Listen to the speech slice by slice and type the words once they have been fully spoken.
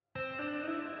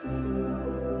Hello,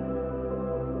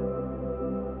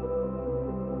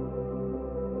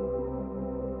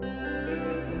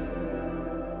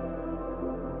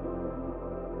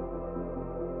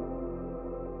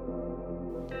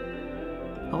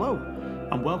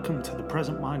 and welcome to the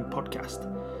Present Mind podcast.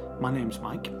 My name's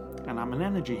Mike, and I'm an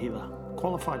energy healer,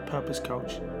 qualified purpose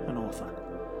coach, and author.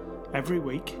 Every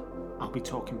week, I'll be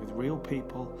talking with real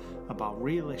people about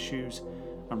real issues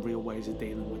and real ways of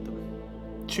dealing with them.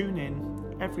 Tune in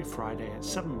every Friday at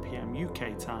 7 p.m.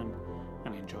 UK time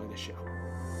and enjoy the show.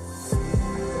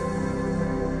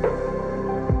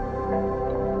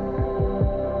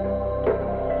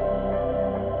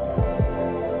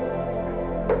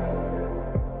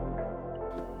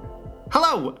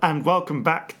 Hello and welcome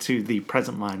back to the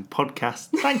Present Mind podcast.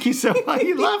 Thank you so much. Why are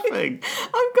you laughing?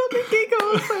 I've got the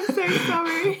giggles. I'm so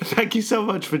sorry. Thank you so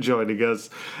much for joining us.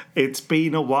 It's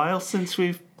been a while since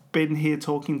we've been here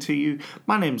talking to you.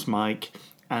 My name's Mike,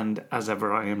 and as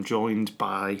ever, I am joined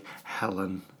by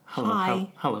Helen. Hello, Hi.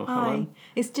 Hello, Hi. Helen.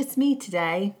 It's just me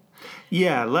today.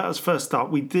 Yeah, let us first start.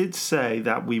 We did say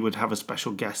that we would have a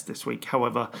special guest this week.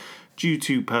 However, due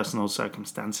to personal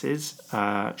circumstances,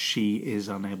 she is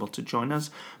unable to join us.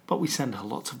 But we send her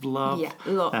lots of love. Yeah,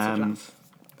 lots of love.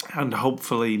 And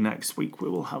hopefully next week we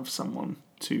will have someone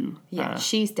to... Yeah,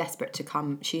 she's desperate to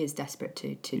come. She is desperate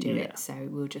to do Yeah. it. So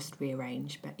we'll just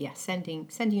rearrange. But yeah, sending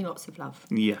lots of love.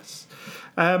 Yes.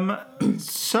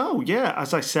 So, yeah,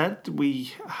 as I said,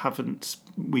 we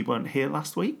weren't here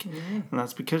last week. And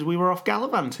that's because we were off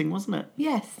gallivanting, wasn't it?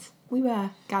 Yes, we were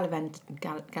gallivanting.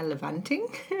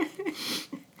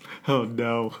 Oh,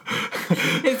 no.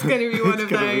 It's going to be one It's of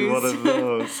going to those. be one of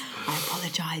those. I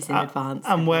apologise in advance.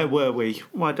 And where were we?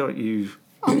 Why don't you...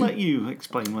 I'll let you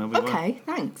explain where we were. Okay,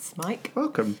 thanks, Mike.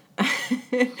 Welcome.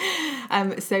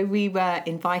 So we were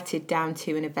invited down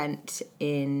to an event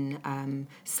in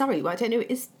Surrey. Well, I don't know,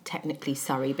 it is technically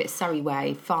Surrey, but it's Surrey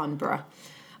Way, Farnborough.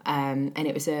 And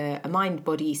it was a mind,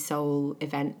 body, soul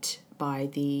event by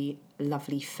the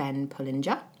lovely Fen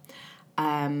Pullinger.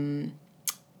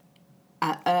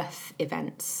 Earth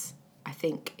Events, I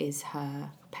think, is her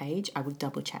page. I will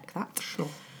double check that. Sure.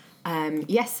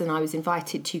 Yes, and I was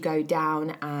invited to go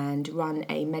down and run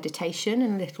a meditation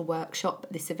and a little workshop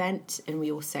at this event. And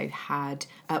we also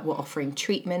were offering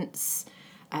treatments,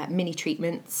 mini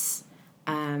treatments,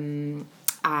 and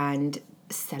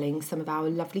selling some of our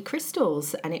lovely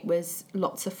crystals. And it was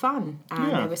lots of fun.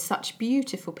 And there were such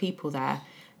beautiful people there.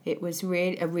 It was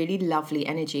really a really lovely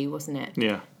energy, wasn't it?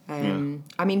 Yeah.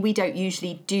 I mean, we don't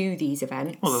usually do these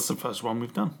events. Well, that's the first one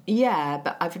we've done. Yeah,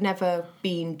 but I've never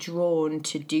been drawn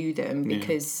to do them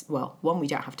because, well, one, we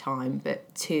don't have time,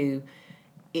 but two,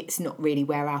 it's not really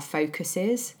where our focus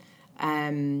is.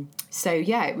 So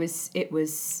yeah, it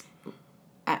was,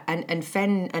 and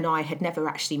Fen and I had never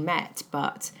actually met,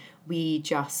 but we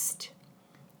just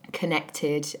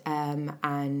connected,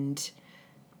 and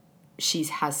she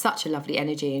has such a lovely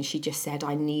energy, and she just said,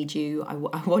 I need you, I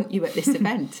want you at this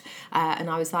event. And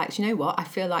I was like, you know what, I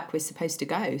feel like we're supposed to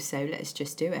go, so let's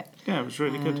just do it. Yeah, it was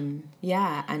really good.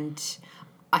 Yeah, and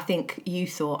I think you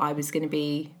thought I was going to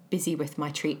be busy with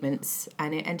my treatments,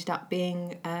 and it ended up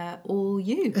being all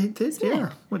you. It did,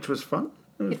 yeah, which was fun.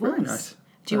 It was very nice.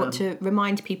 Do you want to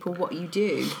remind people what you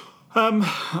do? I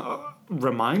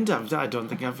don't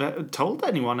think I've told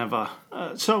anyone ever.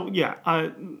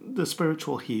 The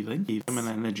spiritual healing. I'm an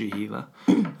energy healer,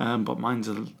 but mine's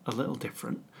a little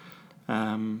different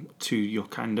to your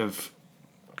kind of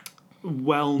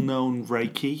well-known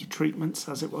Reiki treatments,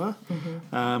 as it were.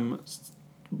 Mm-hmm.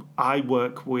 I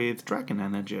work with dragon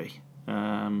energy,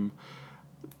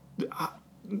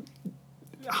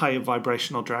 higher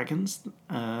vibrational dragons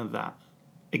that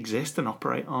exist and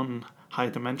operate on higher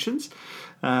dimensions,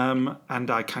 and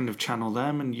I kind of channel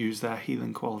them and use their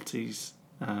healing qualities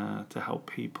to help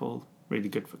people. Really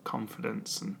good for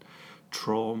confidence and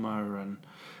trauma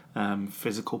and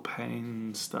physical pain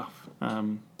and stuff.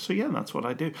 So yeah, that's what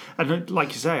I do. And like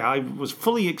you say, I was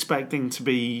fully expecting to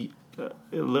be a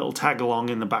little tag along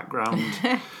in the background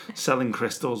selling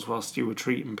crystals whilst you were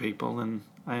treating people, and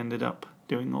I ended up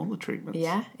doing all the treatments.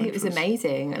 Yeah, it was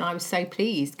amazing, and I was so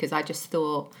pleased because I just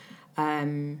thought,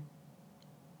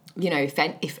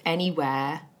 if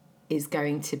anywhere is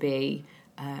going to be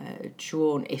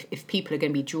drawn, if people are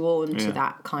going to be drawn to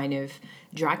that kind of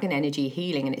dragon energy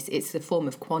healing, and it's a form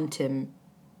of quantum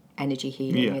energy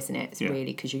healing, isn't it? It's really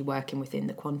because you're working within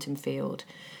the quantum field.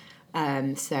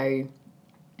 So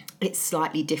it's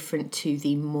slightly different to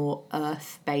the more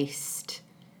earth-based,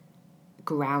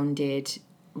 grounded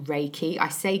Reiki. I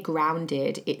say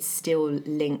grounded, it's still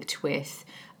linked with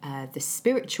the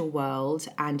spiritual world,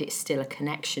 and it's still a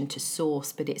connection to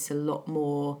source, but it's a lot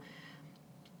more.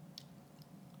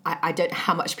 I don't know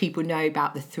how much people know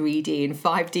about the 3D and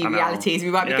 5D realities. We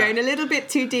might be going a little bit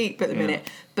too deep at the minute,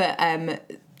 but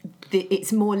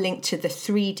it's more linked to the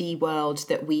 3D world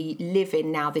that we live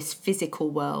in now, this physical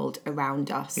world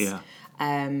around us. Yeah.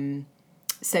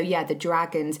 So the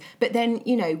dragons. But then,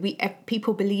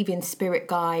 people believe in spirit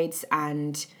guides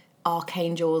and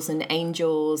archangels and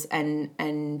angels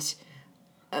and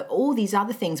all these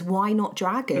other things. Why not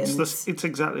dragons? It's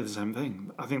exactly the same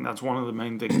thing. I think that's one of the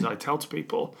main things I tell to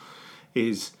people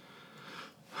is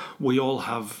we all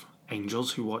have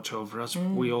angels who watch over us.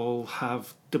 We all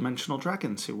have dimensional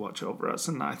dragons who watch over us.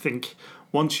 And I think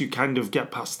once you kind of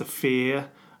get past the fear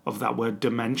of that word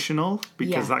dimensional,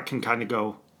 because that can kind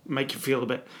of make you feel a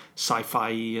bit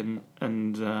sci-fi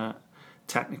and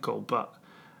technical. But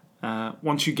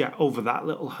once you get over that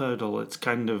little hurdle, it's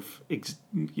kind of, it's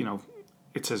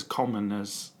as common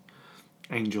as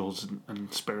angels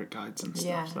and spirit guides and stuff.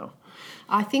 Yeah. So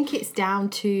I think it's down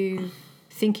to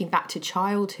thinking back to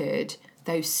childhood,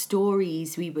 those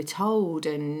stories we were told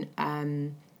and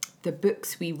the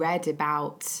books we read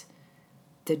about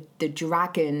the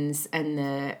dragons and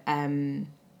the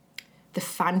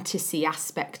fantasy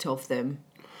aspect of them.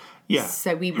 Yeah.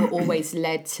 So we were always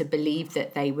led to believe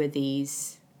that they were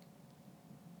these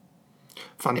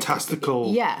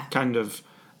fantastical kind of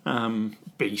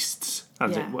beasts,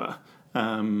 as it were.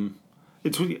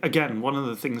 It's again, one of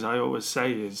the things I always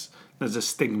say is there's a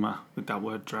stigma with that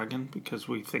word dragon, because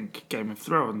we think Game of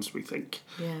Thrones, we think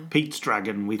Pete's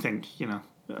dragon, we think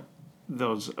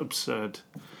those absurd,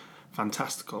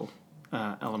 fantastical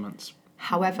elements.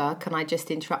 However, can I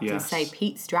just interrupt and say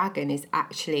Pete's dragon is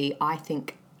actually, I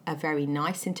think, a very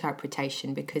nice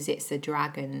interpretation, because it's a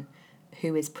dragon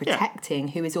who is protecting,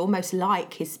 who is almost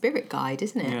like his spirit guide,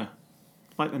 isn't it? Yeah.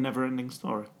 Like the never-ending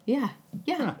story. Yeah,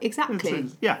 exactly.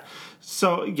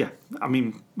 So, I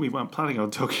mean, we weren't planning on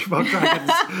talking about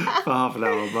dragons for half an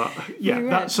hour, but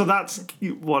so that's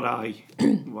what I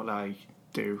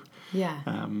do.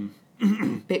 Yeah.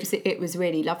 It was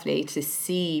really lovely to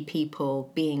see people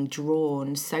being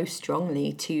drawn so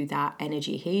strongly to that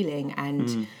energy healing,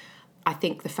 and I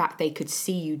think the fact they could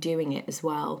see you doing it as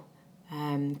well,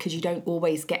 because you don't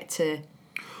always get to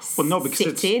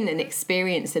sit in and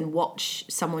experience and watch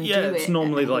someone do it. Yeah, it's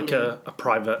normally like a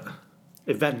private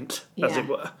event, as it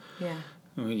were. Yeah.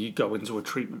 You go into a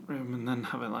treatment room and then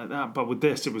have it like that. But with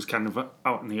this, it was kind of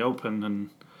out in the open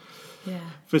and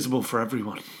visible for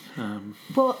everyone.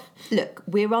 Well, look,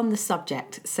 we're on the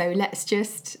subject, so let's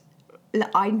just...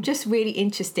 I'm just really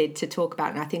interested to talk about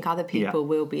it, and I think other people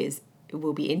will be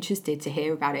interested to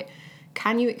hear about it.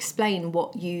 Can you explain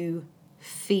what you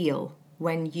feel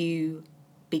when you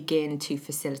begin to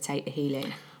facilitate a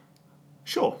healing?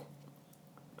 Sure.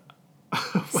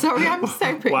 Sorry, I'm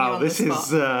so putting you on the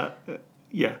spot.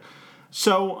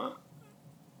 So,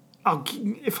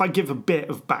 if I give a bit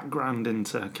of background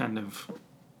into kind of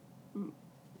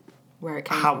where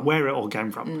it all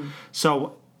came from.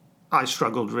 So, I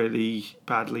struggled really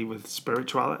badly with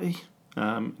spirituality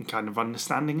and kind of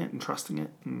understanding it and trusting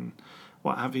it and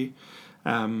what have you.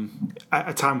 At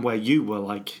a time where you were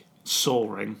like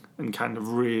soaring and kind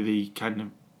of really kind of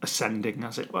ascending,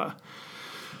 as it were.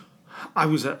 I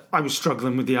was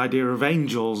struggling with the idea of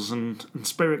angels and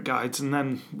spirit guides, and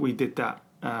then we did that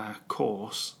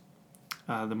course,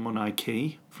 the Munai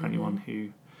Key, for anyone who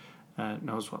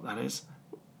knows what that is.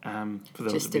 For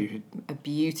those just of you who... a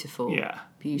beautiful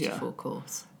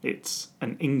course. It's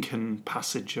an Incan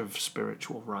passage of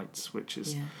spiritual rites, which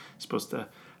is supposed to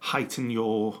heighten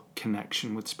your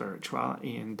connection with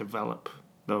spirituality and develop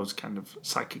those kind of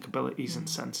psychic abilities and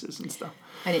senses and stuff.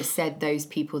 And it's said those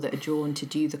people that are drawn to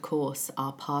do the course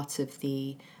are part of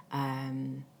the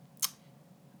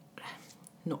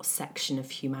not section of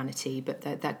humanity, but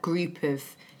that group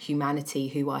of humanity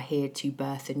who are here to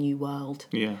birth a new world.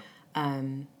 Yeah.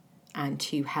 And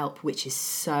to help, which is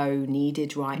so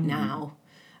needed right now.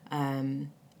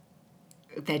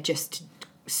 They're just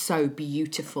so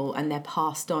beautiful, and they're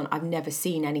passed on. I've never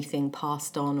seen anything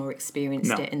passed on or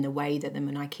experienced it in the way that the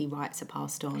Monaiki rites are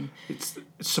passed on. It's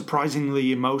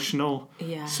surprisingly emotional,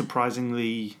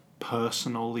 surprisingly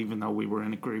personal, even though we were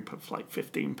in a group of like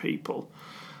 15 people.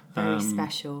 Very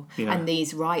special. Yeah. And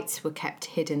these rites were kept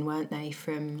hidden, weren't they,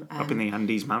 from... up in the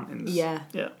Andes Mountains. Yeah.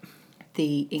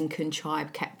 The Incan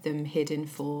tribe kept them hidden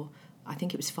for, I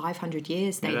think it was 500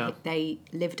 years. They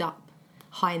lived up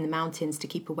high in the mountains to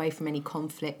keep away from any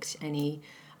conflict, any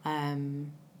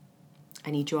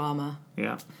drama.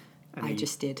 Yeah. I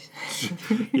just did.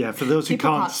 Yeah, for those who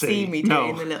People can't can't see me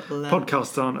doing the little,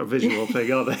 podcasts aren't a visual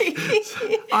thing, are they?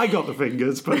 I got the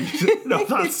fingers, but no,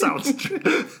 that sounds true.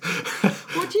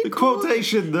 What do you The call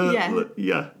quotation, Yeah.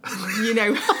 yeah. You know,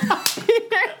 you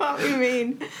know what we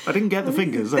mean. I didn't get the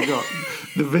fingers, I got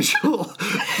the visual.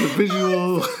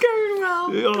 Going well.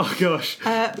 Oh, gosh.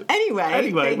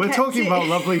 Anyway, we're talking about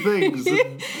lovely things.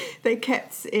 And they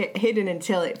kept it hidden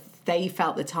until they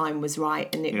felt the time was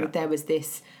right, and there was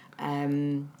this.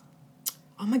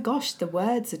 Oh my gosh, the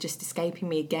words are just escaping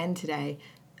me again today.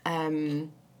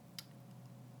 When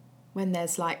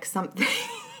there's like something,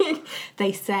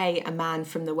 they say a man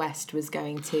from the West was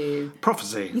going to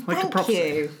prophecy, like a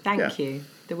prophecy. Thank you.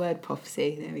 The word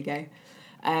prophecy. There we go.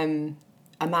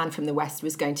 A man from the West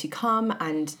was going to come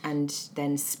and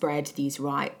then spread these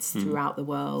rites throughout the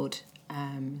world,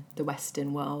 the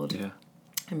Western world,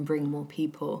 and bring more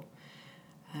people.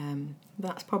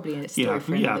 That's probably a story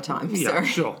for another time. Yeah,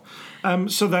 sure.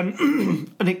 So then,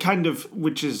 and it kind of,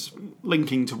 which is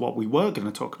linking to what we were going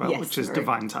to talk about, which is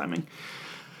divine timing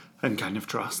and kind of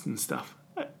trust and stuff.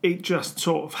 It just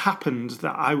sort of happened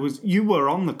that you were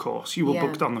on the course, you were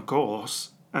booked on the course,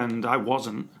 and I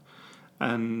wasn't.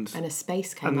 And a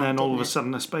space came up. And then all of a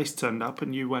sudden a space turned up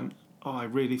and you went, oh, I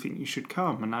really think you should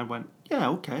come. And I went, yeah,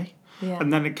 okay. Yeah.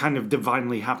 And then it kind of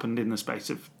divinely happened in the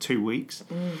space of 2 weeks.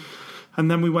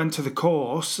 And then we went to the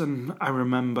course, and I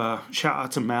remember, shout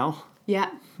out to Mel.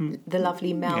 Yeah, the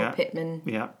lovely Mel Pittman.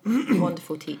 Yeah.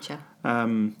 Wonderful teacher.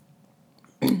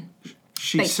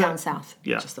 She based down south.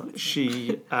 Yeah.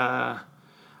 I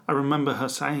remember her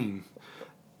saying,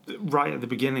 right at the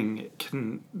beginning,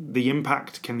 the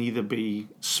impact can either be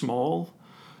small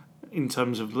in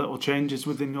terms of little changes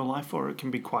within your life, or it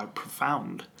can be quite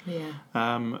profound. Yeah.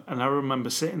 And I remember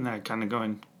sitting there kind of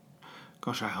going,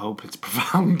 gosh, I hope it's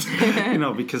profound,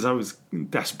 because I was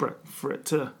desperate for it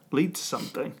to lead to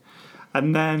something.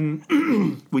 And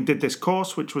then we did this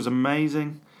course, which was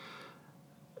amazing,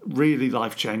 really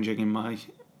life-changing in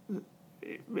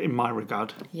my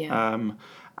regard. Yeah.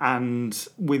 And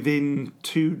within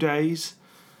 2 days,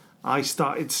 I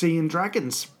started seeing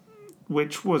dragons,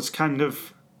 which was kind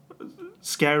of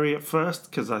scary at first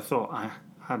because I thought I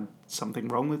had something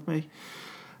wrong with me.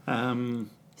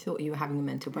 Thought you were having a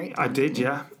mental breakdown. I did,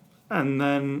 yeah. And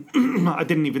then I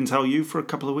didn't even tell you for a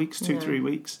couple of weeks, 3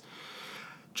 weeks,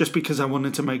 just because I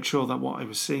wanted to make sure that what I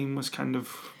was seeing was kind of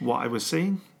what I was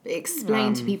seeing.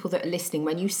 Explain to people that are listening,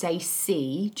 when you say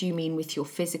see, do you mean with your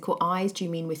physical eyes? Do you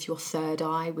mean with your third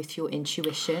eye, with your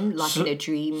intuition, like in a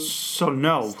dream? So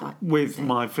no, with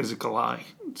my physical eye.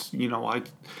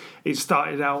 It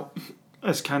started out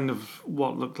as kind of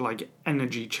what looked like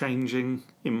energy changing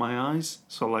in my eyes.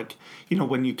 So like,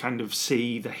 when you kind of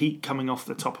see the heat coming off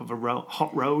the top of a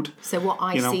hot road. So what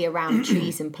I see around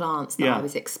trees and plants that I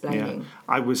was explaining. Yeah.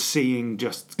 I was seeing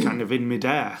just kind of in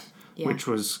midair, which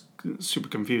was super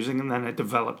confusing. And then it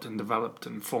developed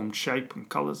and formed shape and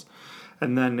colours.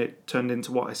 And then it turned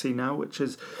into what I see now, which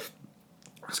is,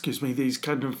 these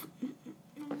kind of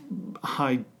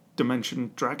high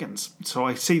dimension dragons. So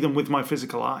I see them with my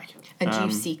physical eye. And do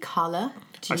you see colour?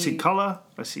 I see colour,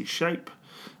 I see shape,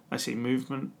 I see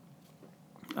movement,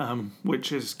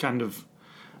 which is kind of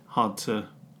hard to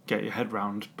get your head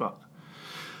round, but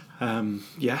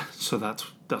so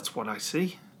that's what I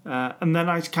see. And then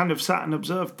I kind of sat and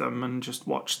observed them and just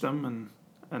watched them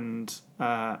and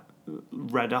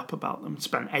read up about them,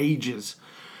 spent ages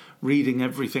reading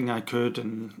everything I could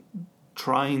and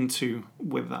trying to,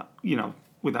 with that,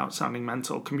 without sounding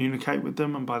mental, communicate with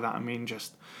them. And by that I mean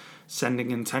just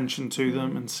sending intention to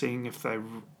them and seeing if they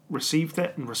received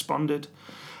it and responded.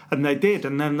 And they did.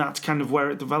 And then that's kind of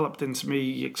where it developed into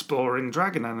me exploring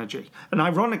dragon energy. And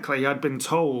ironically, I'd been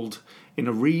told in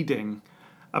a reading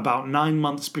about 9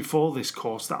 months before this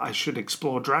course that I should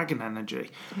explore dragon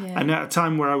energy. Yeah. And at a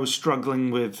time where I was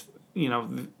struggling with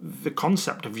the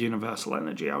concept of universal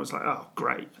energy, I was like, oh,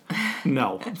 great.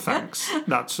 No, thanks.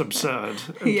 That's absurd.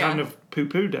 And kind of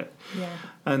poo-pooed it. Yeah.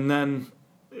 And then,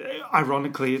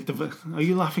 ironically, are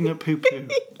you laughing at poo-poo?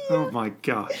 Oh, my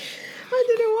gosh. I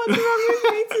don't know what's wrong with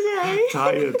me today.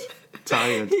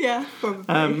 Tired. Yeah, probably.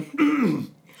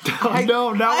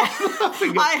 No, now I'm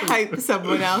laughing at I hope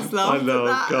someone else laughs I know,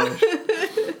 at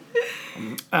that.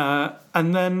 Gosh.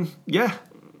 And then,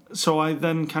 so I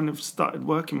then kind of started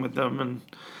working with them, and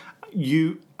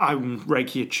I'm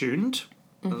Reiki attuned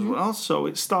as well. So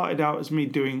it started out as me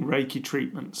doing Reiki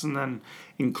treatments and then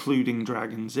including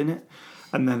dragons in it.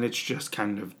 And then it's just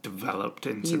kind of developed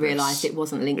into. You realised it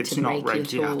wasn't linked to the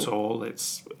Reiki at all.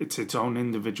 It's not Reiki at all. It's its own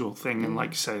individual thing, and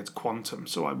like you say, it's quantum.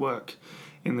 So I work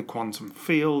in the quantum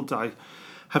field. I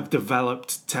have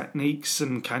developed techniques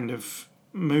and kind of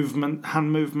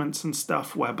hand movements and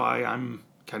stuff whereby I'm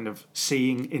kind of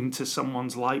seeing into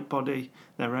someone's light body,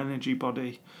 their energy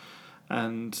body,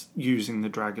 and using the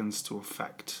dragons to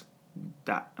affect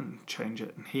that and change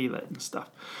it and heal it and stuff.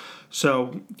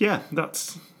 So yeah,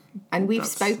 and we've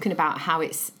spoken about how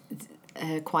it's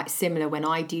quite similar when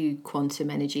I do quantum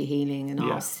energy healing, and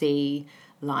I'll see,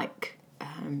 like,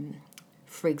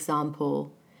 for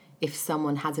example, if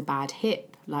someone has a bad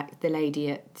hip, like the lady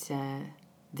at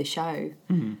the show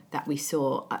that we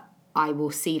saw, I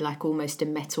will see like almost a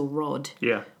metal rod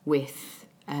with,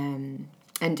 and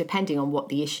depending on what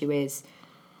the issue is,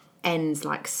 ends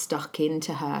like stuck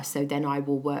into her. So then I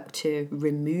will work to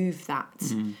remove that.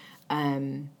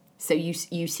 So you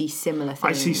see similar things.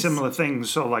 I see similar things.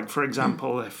 So like, for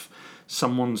example, if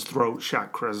someone's throat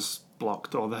chakra's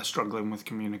blocked or they're struggling with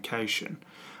communication,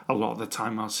 a lot of the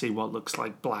time I'll see what looks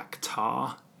like black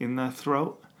tar in their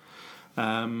throat,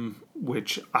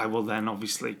 which I will then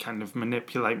obviously kind of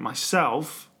manipulate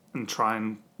myself and try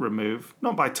and remove,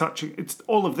 not by touching.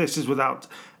 All of this is without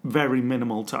very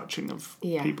minimal touching of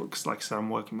people, because like I said, I'm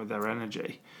working with their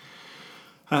energy.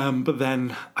 But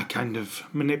then I kind of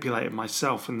manipulate it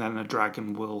myself, and then a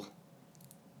dragon will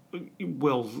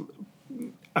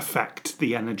affect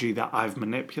the energy that I've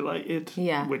manipulated,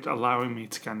 which allowing me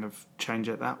to kind of change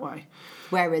it that way.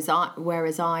 Whereas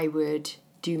I would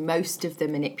do most of the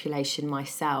manipulation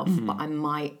myself, but I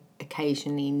might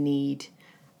occasionally need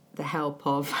the help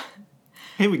of.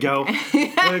 Here we go.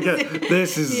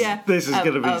 This is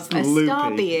going to be a loopy.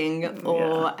 star being,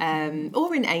 or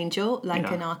an angel, like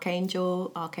an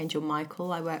Archangel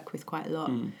Michael. I work with quite a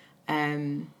lot.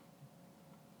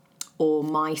 Or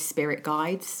my spirit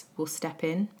guides will step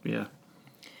in. Yeah.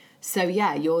 So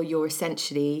you're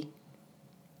essentially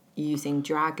using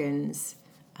dragons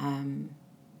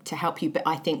to help you, but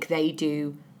I think they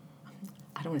do.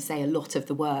 I don't want to say a lot of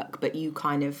the work, but you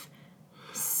kind of.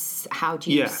 How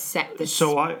do you set the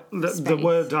So the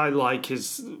word I like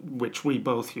is, which we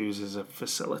both use, is a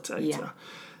facilitator. Yeah.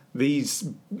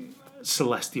 These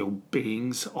celestial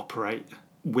beings operate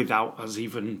without us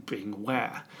even being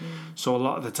aware. So a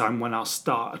lot of the time when I'll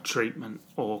start a treatment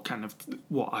or kind of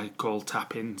what I call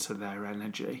tap into their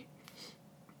energy,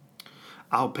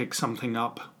 I'll pick something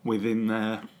up within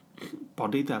their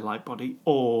body, their light body,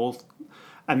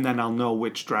 and then I'll know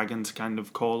which dragon to kind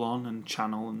of call on and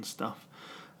channel and stuff.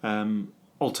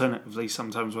 Alternatively,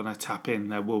 sometimes when I tap in,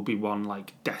 there will be one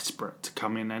like desperate to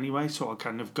come in anyway, so I'll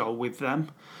kind of go with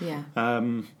them. Yeah.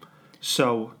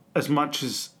 So as much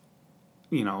as,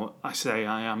 I say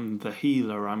I am the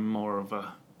healer, I'm more of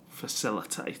a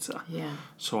facilitator. Yeah.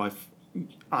 So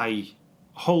I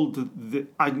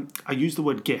use the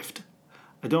word gift.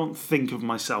 I don't think of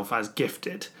myself as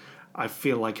gifted. I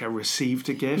feel like I received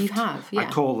a gift. You have, yeah. I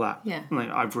call that. Yeah.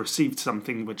 Like I've received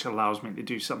something which allows me to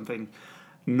do something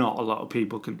not a lot of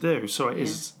people can do. So it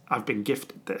is. I've been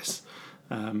gifted this.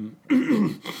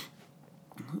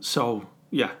 So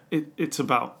yeah, it's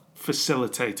about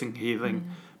facilitating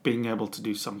healing, being able to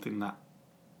do something that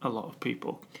a lot of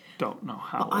people don't know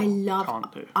how or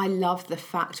can't do. I love the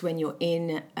fact when you're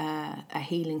in a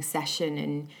healing session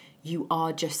and you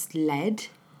are just led,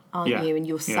 aren't you? And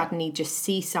you'll suddenly just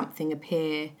see something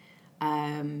appear.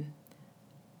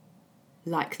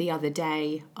 Like the other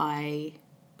day, I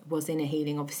was in a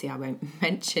healing, obviously I won't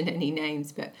mention any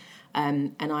names, but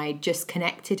and I just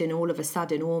connected, and all of a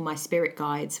sudden all my spirit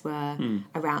guides were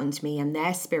around me, and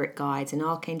their spirit guides, and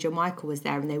Archangel Michael was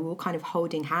there, and they were all kind of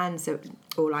holding hands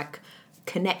or like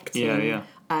connecting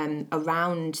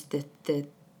around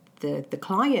the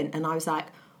client, and I was like,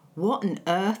 what on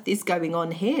earth is going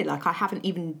on here? Like, I haven't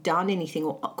even done anything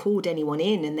or called anyone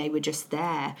in, and they were just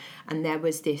there, and there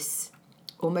was this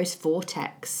almost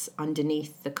vortex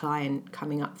underneath the client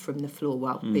coming up from the floor.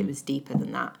 Well, it was deeper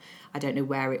than that. I don't know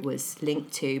where it was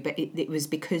linked to, but it was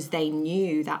because they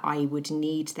knew that I would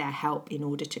need their help in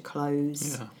order to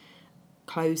close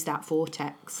that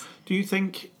vortex. Do you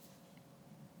think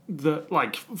that,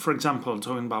 like, for example,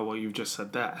 talking about what you've just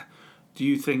said there, do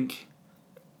you think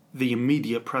the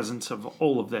immediate presence of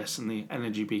all of this and the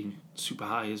energy being super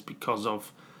high is because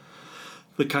of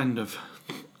the kind of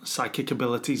psychic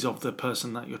abilities of the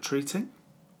person that you're treating,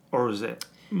 or is it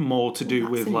more to do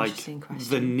with like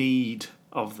the need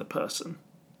of the person?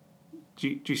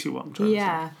 Do you see what I'm trying to say?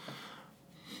 Yeah,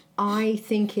 I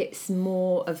think it's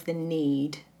more of the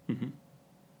need.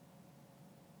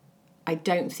 I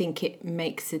don't think it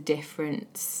makes a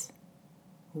difference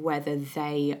whether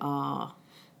they are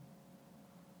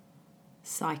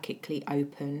psychically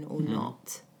open or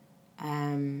not.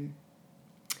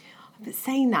 But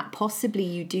saying that, possibly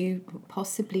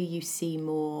you see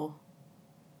more.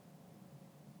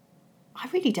 I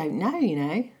really don't know, you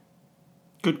know.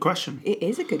 Good question. It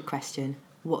is a good question.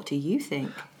 What do you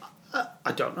think?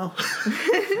 I don't know.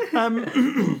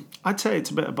 I'd say it's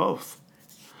a bit of both.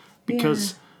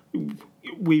 Because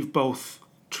we've both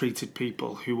treated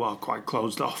people who are quite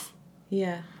closed off.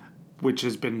 Yeah. Which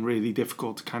has been really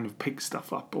difficult to kind of pick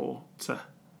stuff up or to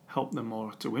help them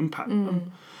or to impact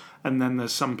them. And then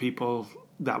there's some people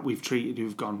that we've treated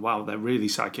who've gone, wow, they're really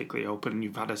psychically open.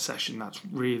 You've had a session that's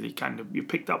really kind of, you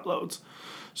picked up loads.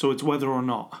 So it's whether or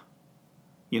not,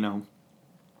 you know,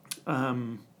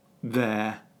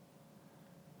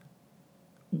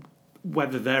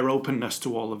 whether their openness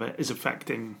to all of it is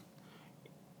affecting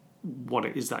what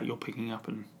it is that you're picking up.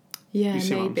 And Yeah, you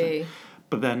see what I'm saying? maybe.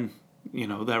 But then, you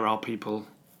know, there are people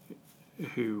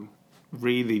who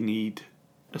really need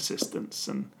assistance,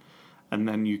 and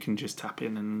then you can just tap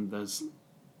in and there's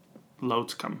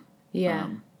loads come. Yeah.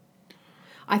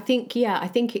 I think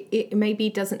it maybe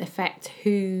doesn't affect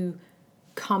who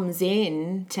comes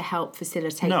in to help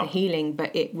facilitate No. the healing,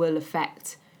 but it will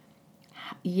affect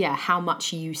how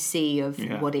much you see of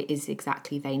what it is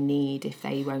exactly they need if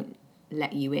they won't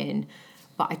let you in.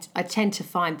 But I tend to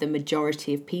find the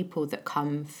majority of people that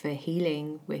come for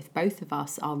healing with both of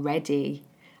us are ready,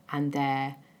 and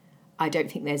I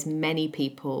don't think there's many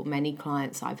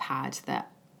clients I've had that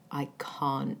I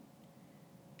can't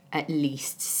at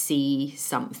least see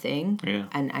something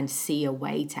and see a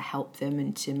way to help them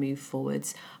and to move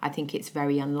forwards. I think it's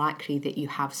very unlikely that you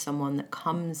have someone that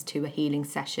comes to a healing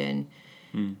session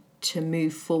to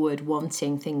move forward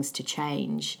wanting things to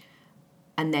change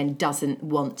and then doesn't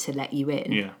want to let you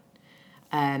in. Yeah.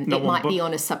 It might be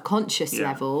on a subconscious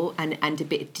level, and a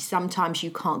bit. Sometimes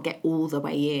you can't get all the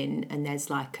way in, and there's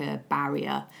like a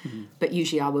barrier. But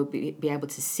usually, I will be able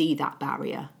to see that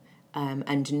barrier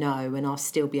and know, and I'll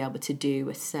still be able to do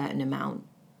a certain amount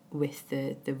with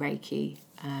the Reiki.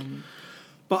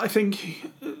 But I think,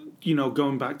 you know,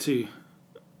 going back to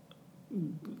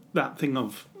that thing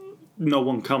of no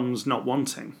one comes not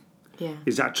wanting,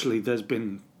 is actually there's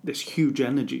been this huge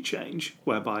energy change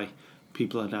whereby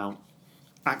people are now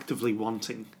actively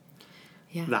wanting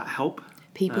that help.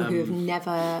 People who have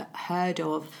never heard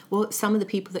of... Well, some of the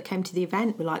people that came to the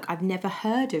event were like, I've never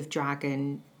heard of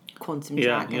quantum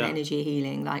dragon energy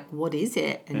healing. Like, what is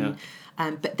it? And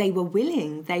but they were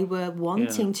willing. They were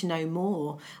wanting to know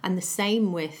more. And the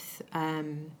same with,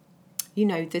 you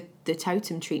know, the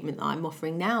totem treatment that I'm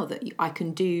offering now, that I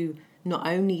can do not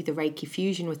only the Reiki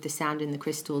fusion with the sound and the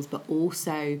crystals, but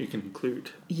also you can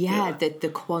include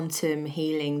the quantum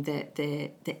healing, the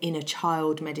inner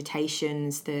child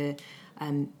meditations, the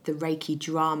Reiki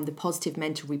drum, the positive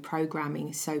mental reprogramming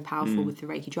is so powerful with the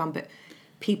Reiki drum. But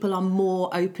people are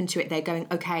more open to it. They're going,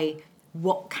 okay,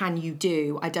 what can you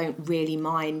do? I don't really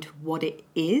mind what it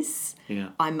is.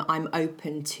 I'm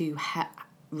open to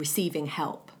receiving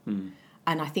help.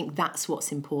 And I think that's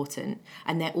what's important.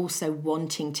 And they're also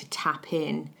wanting to tap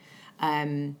in.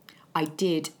 I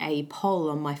did a poll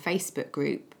on my Facebook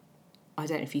group. I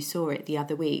don't know if you saw it the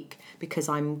other week, because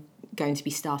I'm going to be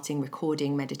starting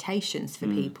recording meditations for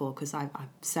people, because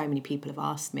so many people have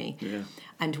asked me.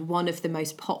 And one of the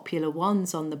most popular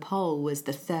ones on the poll was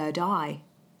the third eye,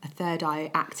 a third eye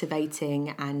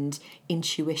activating and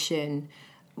intuition.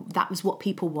 That was what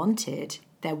people wanted.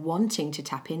 They're wanting to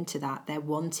tap into that. They're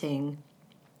wanting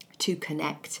to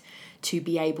connect, to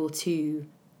be able to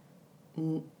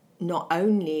not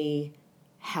only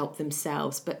help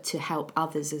themselves, but to help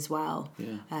others as well.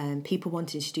 People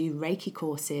wanting to do Reiki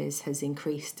courses has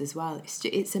increased as well.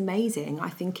 It's amazing. I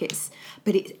think it's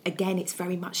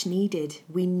very much needed.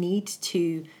 We need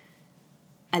to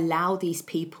allow these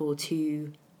people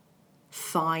to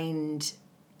find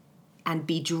and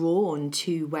be drawn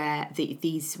to where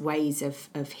these ways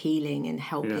of healing and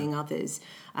helping others,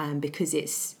 because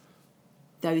it's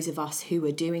those of us who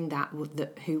are doing that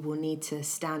who will need to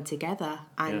stand together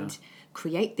and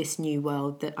create this new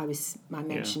world that I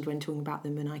mentioned when talking about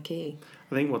the Monarchy.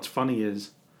 I think what's funny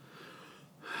is,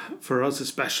 for us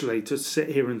especially, to sit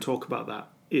here and talk about that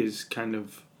is kind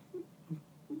of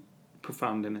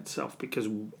profound in itself,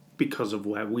 because of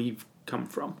where we've come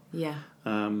from.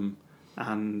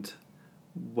 And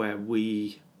where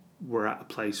we were at a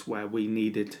place where we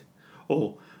needed,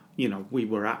 or, you know, we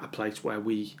were at a place where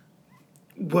we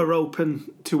were open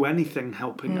to anything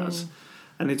helping us.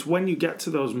 And it's when you get to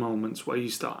those moments where you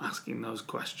start asking those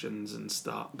questions and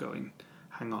start going,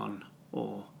 hang on,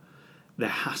 or there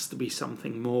has to be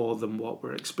something more than what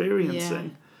we're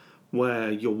experiencing,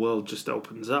 where your world just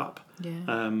opens up.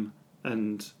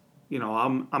 And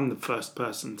I'm the first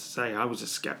person to say I was a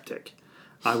skeptic.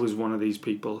 I was one of these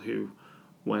people who,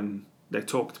 when they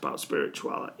talked about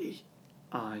spirituality,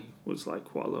 I was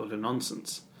like, what a load of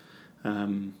nonsense.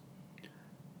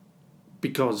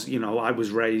 Because, I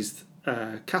was raised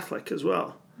Catholic as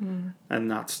well.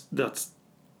 And that's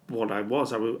what I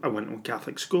was. I went to a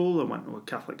Catholic school, I went to a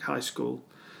Catholic high school,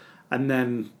 and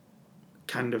then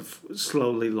kind of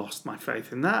slowly lost my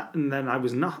faith in that. And then I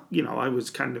was not, I was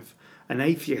kind of an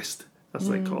atheist, as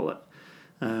they call it,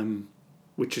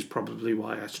 which is probably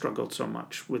why I struggled so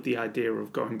much with the idea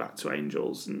of going back to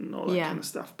angels and all that kind of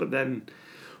stuff. But then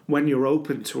when you're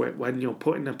open to it, when you're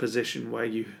put in a position where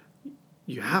you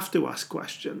have to ask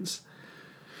questions,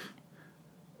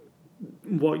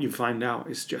 what you find out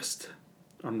is just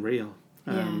unreal.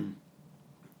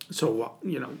 So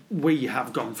we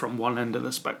have gone from one end of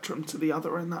the spectrum to the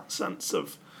other in that sense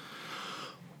of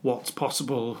what's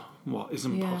possible, what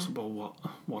isn't possible,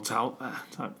 what's out there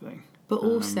type thing. But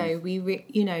also, we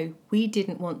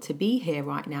didn't want to be here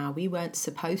right now. We weren't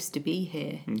supposed to be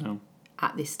here. No.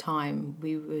 At this time.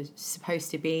 We were supposed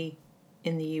to be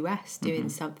in the US doing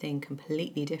something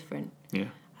completely different. Yeah.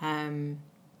 And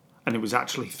it was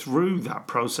actually through that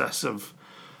process of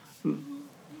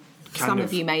some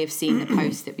of you may have seen the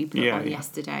post that we put on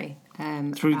yesterday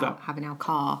through about that, having our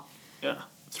car. Yeah.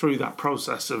 Through that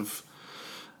process of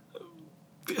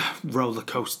roller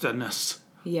coasterness,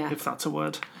 if that's a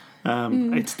word.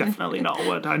 It's definitely not a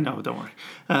word. I know, don't worry.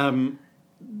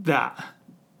 That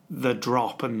the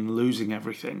drop and losing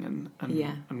everything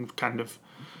and kind of,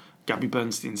 Gabby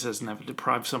Bernstein says, never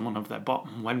deprive someone of their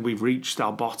bottom. When we reached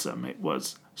our bottom, it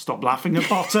was stop laughing at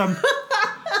bottom.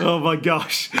 Oh my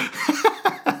gosh.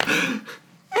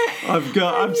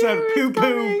 I've said poo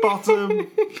poo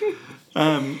bottom.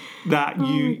 That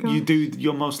you do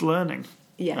your most learning.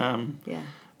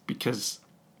 Because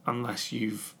unless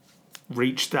you've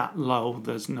reached that low,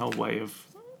 there's no way of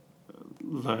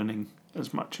learning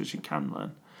as much as you can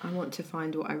learn. I want to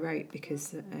find what I wrote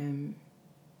because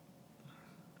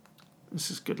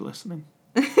this is good listening.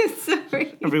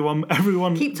 Sorry.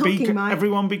 Everyone keep talking, Mike.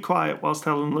 Everyone be quiet whilst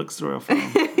Helen looks through her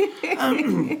phone.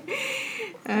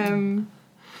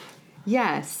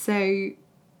 So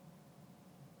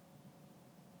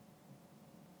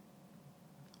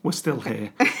we're still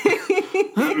here.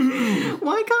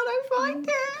 Why can't I find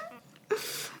it?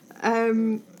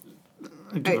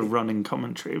 I do a running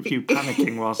commentary of you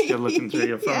panicking whilst you're looking through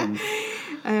your phone.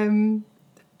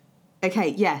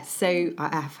 So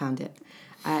I found it.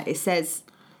 It says,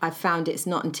 I've found it's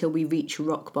not until we reach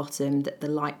rock bottom that the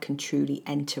light can truly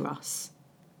enter us.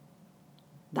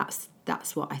 That's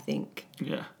what I think.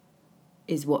 Yeah.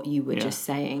 Is what you were just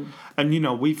saying.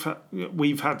 And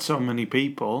we've had so many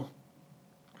people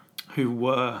who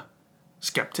were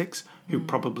skeptics, who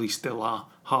probably still are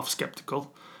half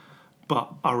skeptical,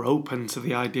 but are open to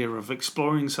the idea of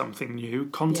exploring something new,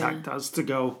 contact us to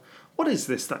go, what is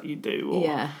this that you do?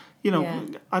 Or,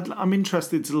 I'm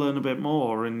interested to learn a bit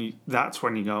more. And that's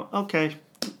when you go, okay,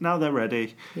 now they're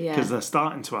ready. Because they're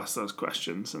starting to ask those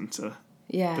questions and to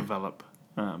develop.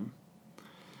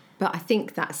 But I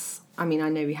think I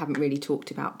know we haven't really talked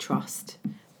about trust,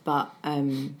 but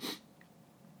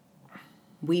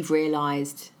we've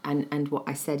realised, and what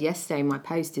I said yesterday in my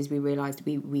post is we realised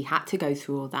we had to go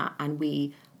through all that, and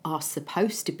we are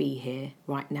supposed to be here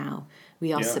right now.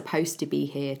 We are supposed to be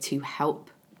here to help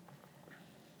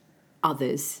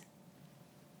others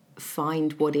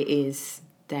find what it is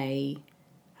they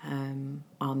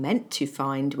are meant to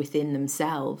find within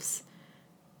themselves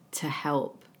to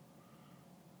help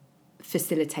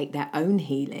facilitate their own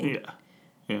healing.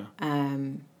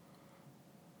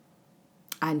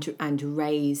 And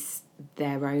raise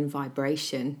their own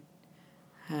vibration,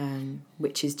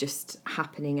 which is just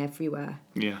happening everywhere.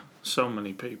 Yeah, so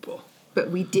many people. But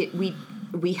we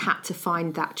had to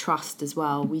find that trust as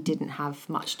well. We didn't have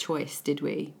much choice, did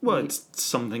we? Well, it's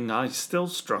something I still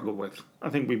struggle with. I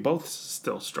think we both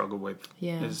still struggle with.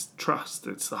 Is trust.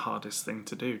 It's the hardest thing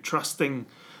to do. Trusting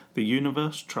the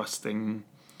universe, trusting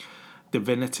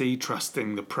divinity,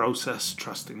 trusting the process,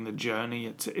 trusting the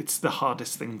journey. It's the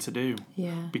hardest thing to do.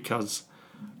 Because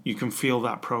you can feel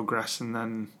that progress, and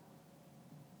then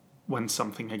when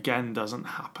something again doesn't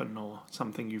happen, or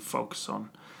something you focus on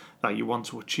that you want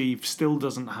to achieve still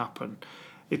doesn't happen,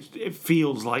 it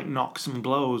feels like knocks and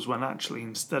blows, when actually,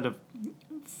 instead of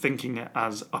thinking it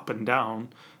as up and down,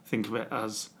 think of it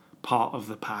as part of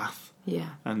the path.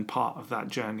 And part of that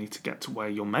journey to get to where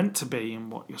you're meant to be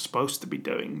and what you're supposed to be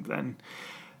doing, then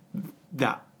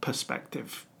that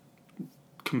perspective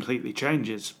completely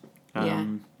changes.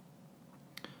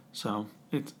 So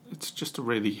it's just a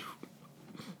really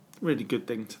really good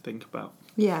thing to think about.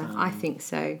 Yeah, I think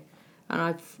so.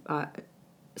 And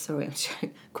sorry, I'm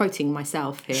quoting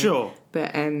myself here. Sure.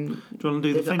 But do you want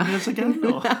to do the fingers again?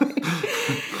 Or?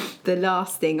 The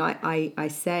last thing I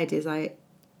said is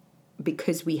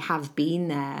because we have been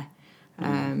there,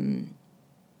 I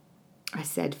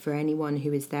said, for anyone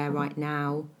who is there right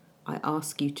now, I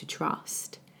ask you to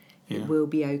trust. It will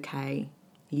be okay.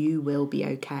 You will be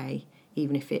okay,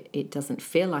 even if it doesn't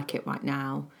feel like it right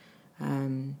now.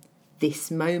 This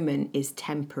moment is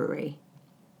temporary.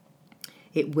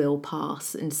 It will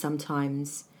pass, and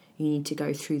sometimes you need to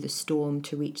go through the storm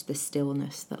to reach the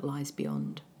stillness that lies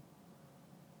beyond.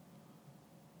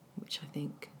 Which I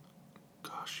think...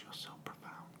 Gosh, you're so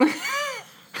profound.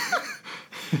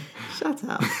 Shut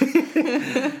up.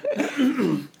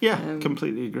 Yeah,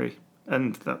 completely agree.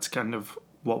 And that's kind of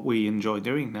what we enjoy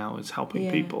doing now, is helping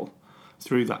people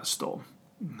through that storm.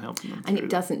 And helping them and it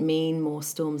doesn't mean more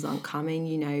storms aren't coming.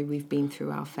 You know, we've been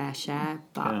through our fair share,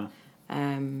 but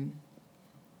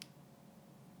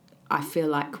I feel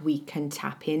like we can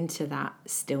tap into that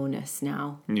stillness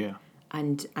now. Yeah.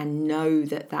 And know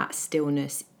that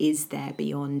stillness is there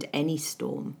beyond any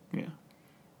storm. Yeah.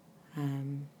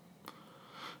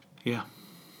 Yeah.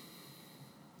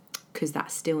 Because that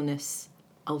stillness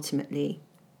ultimately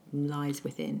lies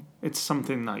within. It's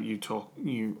something that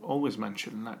you always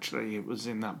mention, and actually it was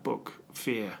in that book,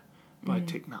 Fear, by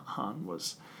Thich Nhat Hanh,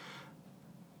 was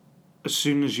as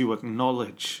soon as you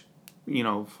acknowledge,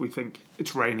 if we think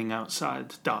it's raining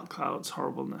outside, dark clouds,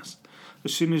 horribleness,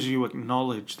 as soon as you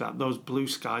acknowledge that those blue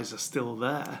skies are still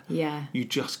there, you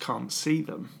just can't see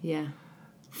them. Yeah.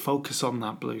 Focus on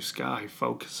that blue sky.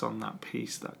 Focus on that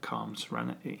peace, that calm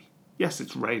serenity. Yes,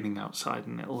 it's raining outside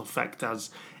and it'll affect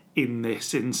us in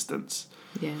this instance.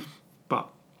 Yeah. But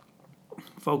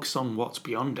focus on what's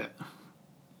beyond it.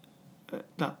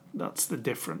 That's the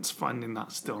difference, finding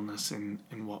that stillness in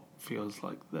what feels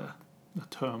like the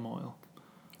turmoil.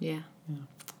 Yeah.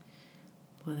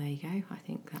 Well, there you go. I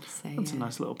think that's a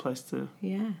nice little place to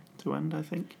end, I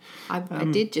think. I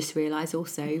did just realise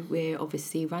also we're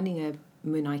obviously running a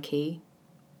Munaiki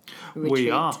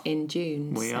retreat in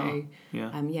June.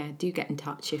 Do get in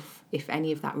touch if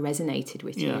any of that resonated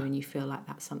with you and you feel like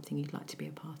that's something you'd like to be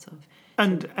a part of.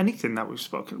 And anything that we've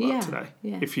spoken about today.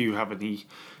 Yeah. If you have any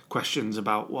questions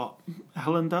about what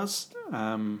Helen does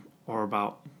or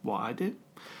about what I do,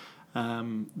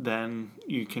 then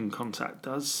you can contact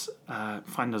us.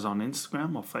 Find us on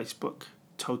Instagram or Facebook,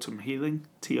 Totem Healing,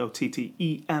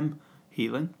 TOTTEM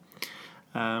Healing.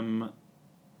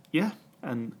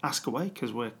 And ask away,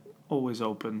 because we're always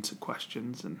open to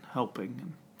questions and helping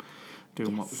and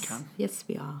doing what we can. Yes,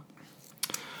 we are.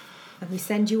 And we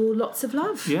send you all lots of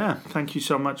love. Yeah, thank you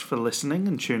so much for listening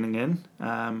and tuning in.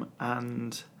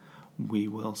 And we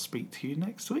will speak to you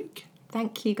next week.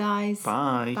 Thank you, guys.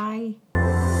 Bye. Bye.